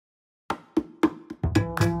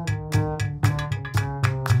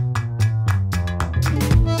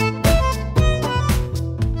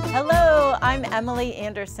Emily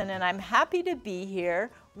Anderson, and I'm happy to be here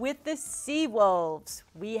with the Seawolves.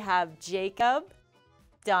 We have Jacob,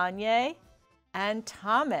 Donyae, and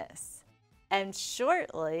Thomas. And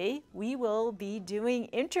shortly, we will be doing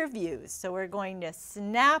interviews. So we're going to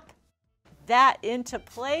snap that into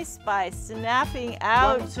place by snapping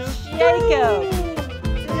out Jacob,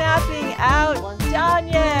 snapping out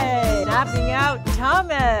Donyae, snapping out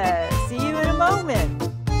Thomas. See you in a moment.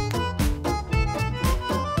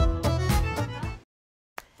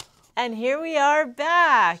 And here we are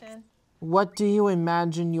back. What do you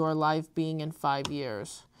imagine your life being in 5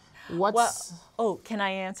 years? Can I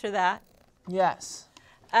answer that? Yes.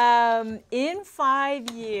 In 5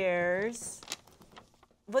 years,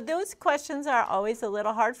 but those questions are always a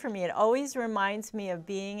little hard for me. It always reminds me of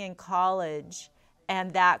being in college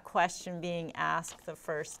and that question being asked the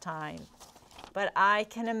first time. But I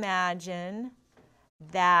can imagine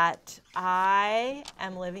that I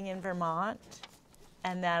am living in Vermont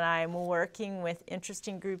and that I'm working with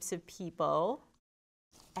interesting groups of people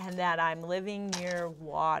and that I'm living near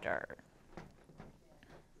water.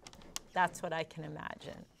 That's what I can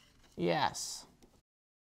imagine. Yes.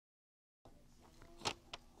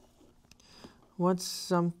 What's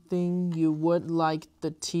something you would like the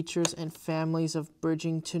teachers and families of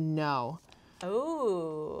Bridging to know?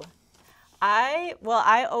 Oh, I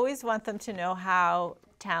always want them to know how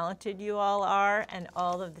talented you all are and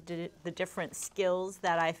all of the different skills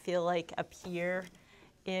that I feel like appear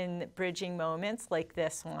in bridging moments like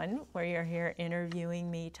this one, where you're here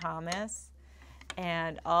interviewing me, Thomas,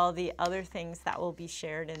 and all the other things that will be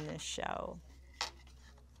shared in this show.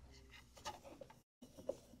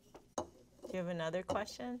 Do you have another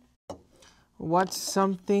question? What's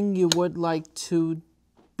something you would like to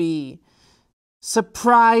be?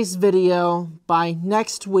 Surprise video by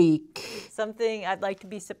next week. Something I'd like to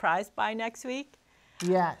be surprised by next week?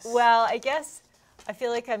 Yes. Well, I guess I feel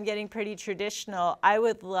like I'm getting pretty traditional. I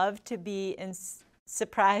would love to be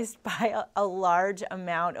surprised by a large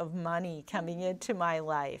amount of money coming into my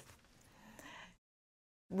life.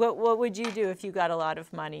 What would you do if you got a lot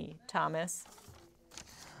of money, Thomas?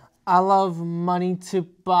 I love money to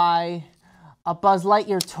buy a Buzz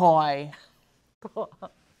Lightyear toy. Cool.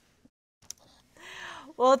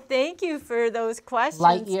 Well, thank you for those questions,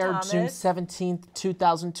 Lightyear, Thomas. June 17th,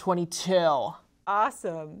 2022.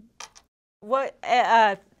 Awesome.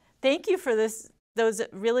 Thank you for those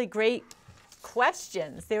really great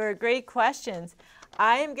questions. They were great questions.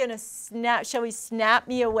 I am going to shall we snap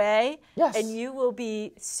me away? Yes. And you will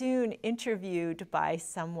be soon interviewed by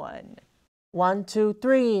someone. 1, 2,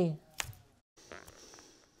 3.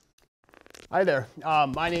 Hi there.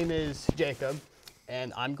 My name is Jacob,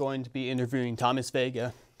 and I'm going to be interviewing Thomas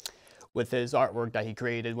Vega with his artwork that he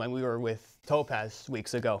created when we were with Topaz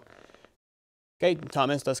weeks ago. Okay,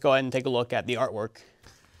 Thomas, let's go ahead and take a look at the artwork.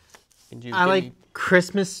 I like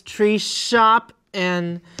Christmas tree shop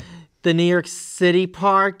and the New York City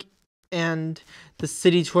park, and the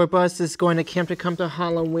city tour bus is going to camp to come to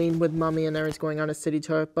Halloween with Mommy, and Aaron's going on a city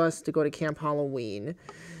tour bus to go to Camp Halloween.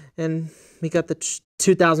 And we got the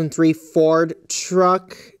 2003 Ford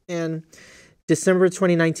truck, and December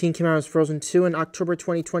 2019 came out as Frozen 2, and October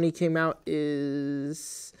 2020 came out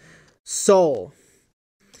is Soul.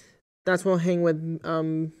 That's what we'll hang with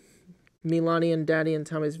Milani and Daddy and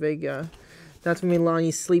Thomas Vega. That's when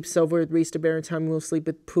Milani sleeps over with Reese the Bear, and Tommy will sleep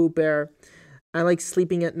with Pooh Bear. I like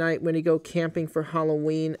sleeping at night when we go camping for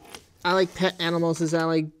Halloween. I like pet animals, as I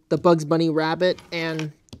like the Bugs Bunny rabbit,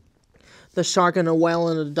 and the shark and a whale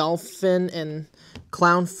and a dolphin, and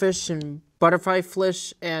clownfish and butterfly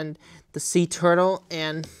fish, and the sea turtle,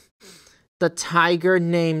 and the tiger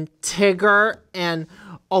named Tigger, and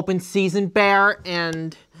open season bear,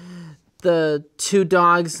 and the 2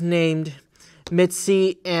 dogs named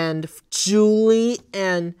Mitzi and Julie,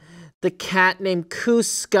 and the cat named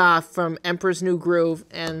Kuska from Emperor's New Groove,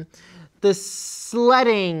 and the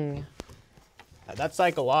sledding. That's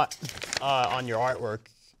like a lot on your artwork.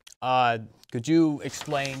 Could you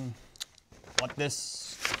explain what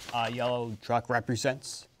this yellow truck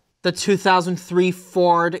represents? The 2003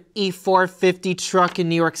 Ford E450 truck in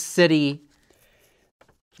New York City.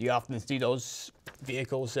 Do you often see those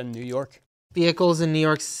vehicles in New York? Vehicles in New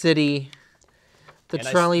York City. The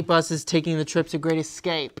trolley bus is taking the trip to Great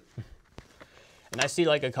Escape. And I see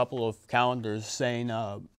like a couple of calendars saying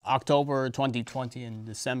October 2020 and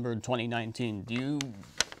December 2019. Do you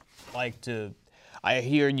like to, I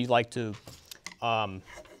hear you like to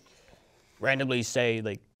randomly say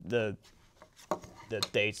like the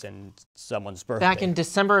dates and someone's birthday. Back in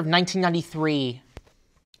December of 1993.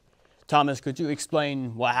 Thomas, could you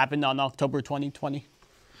explain what happened on October 2020?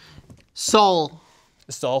 Soul.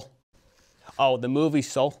 Soul. Oh, the movie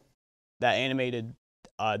Soul, that animated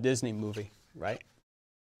Disney movie, right?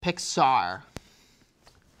 Pixar.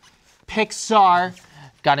 Pixar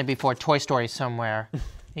got it before Toy Story somewhere.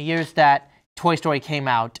 The years that Toy Story came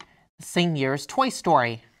out, the same year as Toy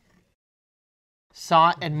Story.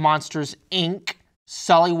 Sonic and Monsters, Inc.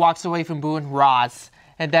 Sully walks away from Boo and Ross,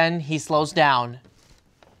 and then he slows down.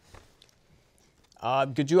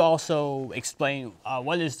 Could you also explain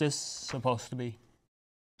what is this supposed to be?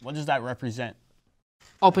 What does that represent?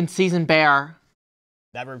 Open season bear.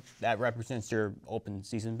 That represents your open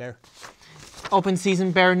season bear? Open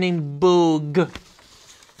season bear named Boog.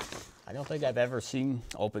 I don't think I've ever seen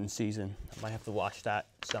Open Season. I might have to watch that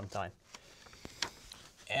sometime.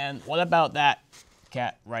 And what about that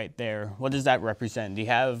cat right there? What does that represent? Do you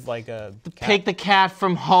have like a cat? Pick the cat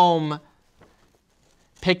from home.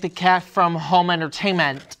 Pick the cat from home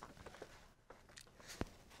entertainment.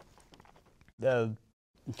 The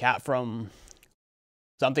cat from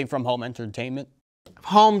something from home entertainment?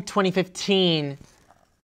 Home 2015.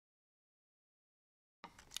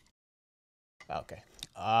 Okay.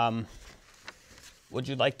 Would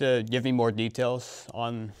you like to give me more details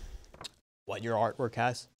on what your artwork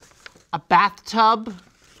has? A bathtub.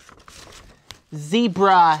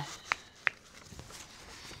 Zebra.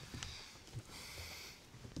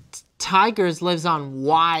 Tigers lives on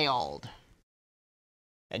wild.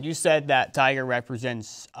 And you said that tiger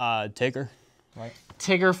represents Tigger, right?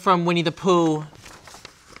 Tigger from Winnie the Pooh.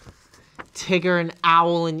 Tigger and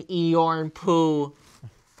Owl and Eeyore and Pooh.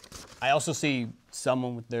 I also see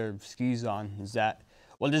someone with their skis on.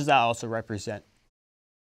 What does that also represent?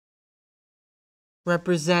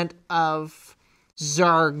 Represent of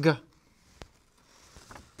Zurg.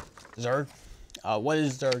 Zurg? What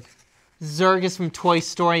is Zurg? Zurg is from Toy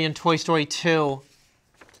Story and Toy Story 2.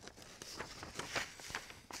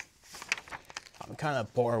 I'm kind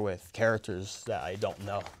of poor with characters that I don't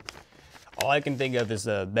know. All I can think of is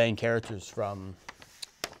the main characters from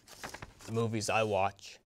the movies I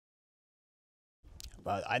watch.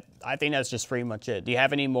 But I think that's just pretty much it. Do you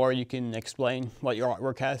have any more you can explain what your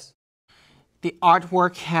artwork has? The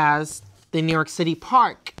artwork has the New York City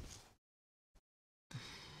Park.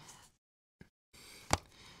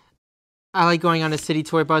 I like going on a city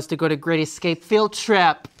tour bus to go to Great Escape field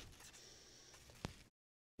trip.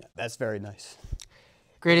 Yeah, that's very nice.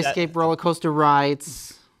 Great Escape roller coaster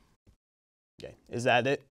rides. Okay, is that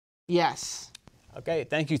it? Yes. Okay,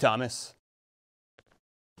 thank you, Thomas.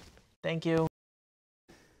 Thank you.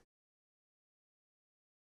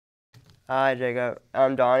 Hi, Jacob.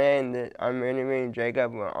 I'm Donyae, and I'm interviewing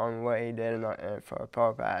Jacob on what he did for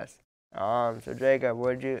Topaz. So Jacob,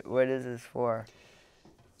 what is this for?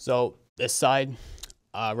 So this side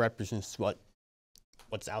represents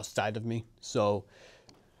what's outside of me. So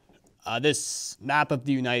this map of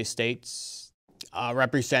the United States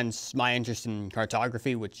represents my interest in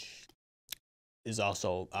cartography, which is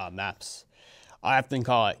also maps. I often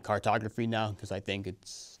call it cartography now because I think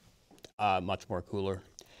it's much more cooler.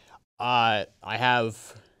 I have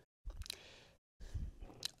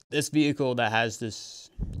this vehicle that has this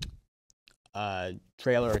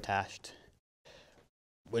trailer attached,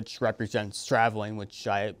 which represents traveling, which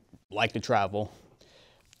I like to travel.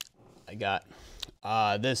 I got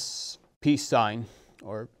this peace sign,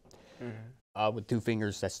 or with two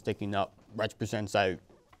fingers that's sticking up, represents I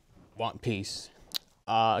want peace.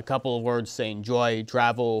 A couple of words saying joy,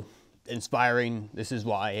 travel, inspiring, this is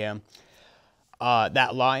what I am.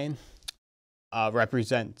 That lion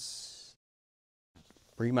represents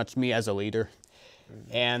pretty much me as a leader.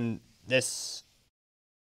 And this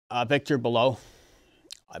picture below,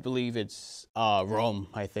 I believe it's Rome,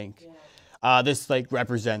 I think. Yeah. This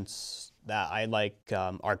represents that I like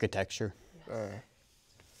architecture.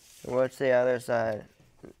 What's the other side?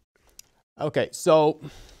 Okay, so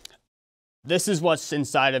this is what's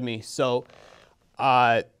inside of me. So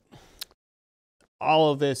all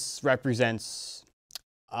of this represents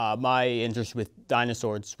my interest with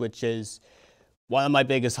dinosaurs, which is one of my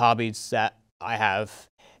biggest hobbies that I have.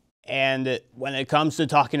 And when it comes to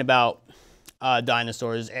talking about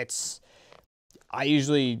dinosaurs, I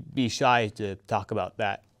usually be shy to talk about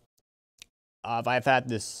that. I've had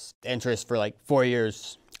this interest for like 4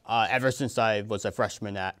 years, ever since I was a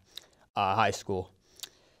freshman at high school.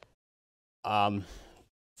 From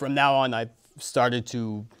now on, I've started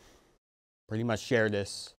to pretty much share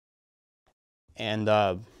this. And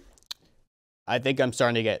I think I'm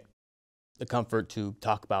starting to get the comfort to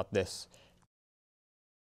talk about this.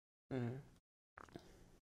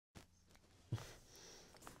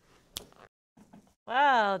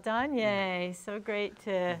 Wow, Donyae, so great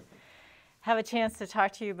to have a chance to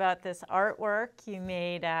talk to you about this artwork you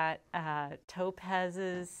made at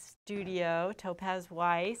Topaz's studio. Topaz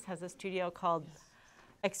Weis has a studio called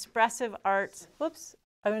Expressive Arts. Whoops,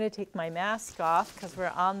 I'm going to take my mask off because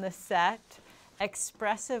we're on the set.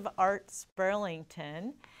 Expressive Arts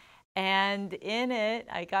Burlington. And in it,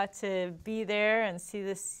 I got to be there and see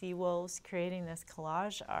the Seawolves creating this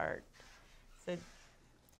collage art. So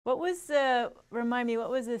what was the, remind me, what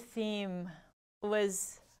was the theme?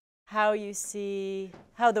 Was how you see,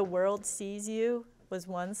 how the world sees you was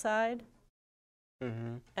one side.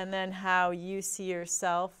 Mm-hmm. And then how you see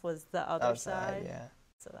yourself was the other Outside, side. yeah.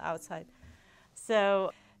 So the outside.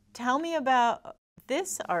 So tell me about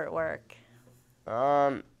this artwork.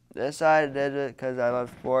 This side did it because I love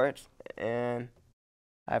sports, and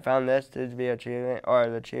I found this to be a cheer, or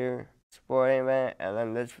the cheer sporting event, and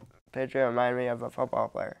then this picture reminded me of a football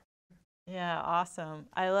player. Yeah, awesome.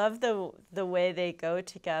 I love the way they go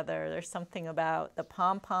together. There's something about the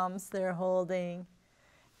pom-poms they're holding,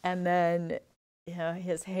 and then, you know,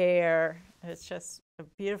 his hair. It's just a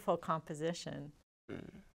beautiful composition.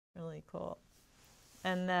 Really cool.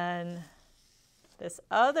 And then this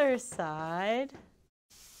other side,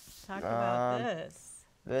 talk about this.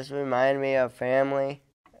 This reminded me of family,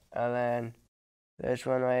 and then this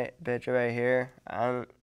one picture right here.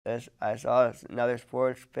 I saw another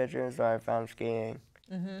sports picture, so I found skiing.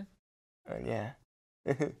 Mm-hmm. And yeah.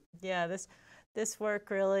 Yeah, this work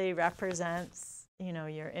really represents, you know,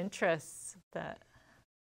 your interests.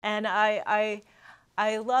 And I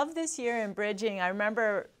love this year in Bridging. I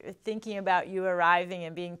remember thinking about you arriving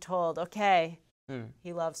and being told, okay,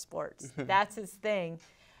 he loves sports. That's his thing.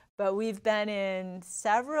 But we've been in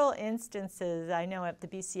several instances, I know at the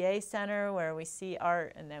BCA Center where we see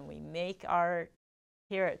art and then we make art,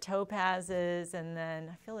 here at Topaz's, and then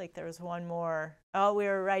I feel like there was one more. Oh, we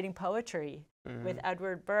were writing poetry with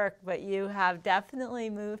Edward Burke, but you have definitely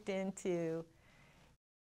moved into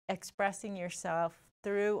expressing yourself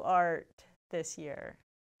through art this year.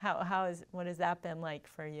 What has that been like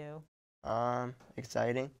for you?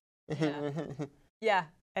 Exciting. Yeah. Yeah,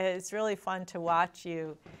 it's really fun to watch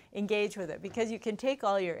you engage with it because you can take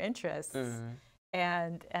all your interests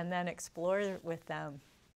and then explore with them.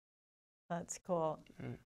 That's cool.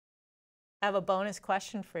 I have a bonus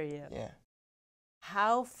question for you. Yeah.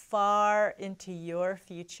 How far into your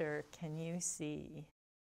future can you see?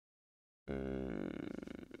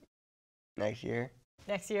 Next year.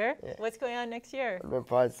 Next year? Yeah. What's going on next year?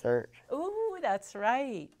 Report search. Ooh, that's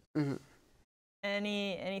right.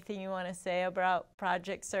 Anything you want to say about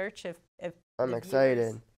Project Search? If I'm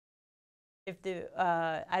excited.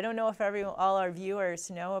 I don't know if all our viewers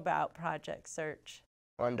know about Project Search.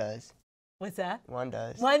 One does. What's that? One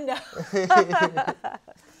does. One does.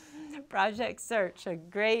 Project Search, a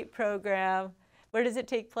great program. Where does it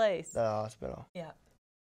take place? The hospital. Yeah.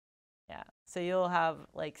 Yeah. So you'll have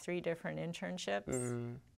like 3 different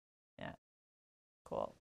internships. Yeah.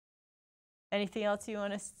 Cool. Anything else you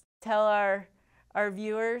want to tell our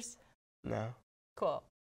viewers? No. Cool.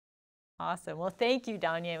 Awesome. Well, thank you,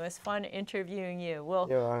 Donyae. It was fun interviewing you.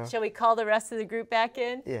 You're Shall we call the rest of the group back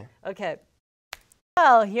in? Yeah. Okay.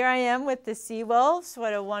 Well, here I am with the Seawolves.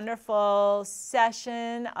 What a wonderful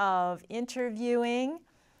session of interviewing.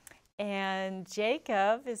 And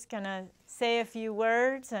Jacob is going to say a few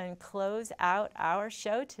words and close out our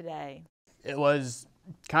show today. It was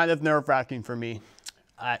kind of nerve-wracking for me.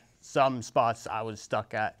 At some spots I was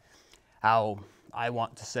stuck at how I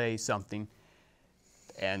want to say something.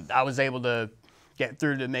 And I was able to get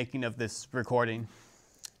through the making of this recording.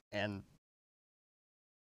 And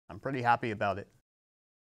I'm pretty happy about it.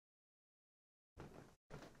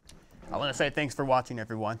 I want to say thanks for watching,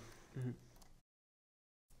 everyone.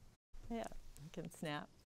 Yeah, you can snap.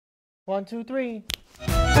 1, 2, 3.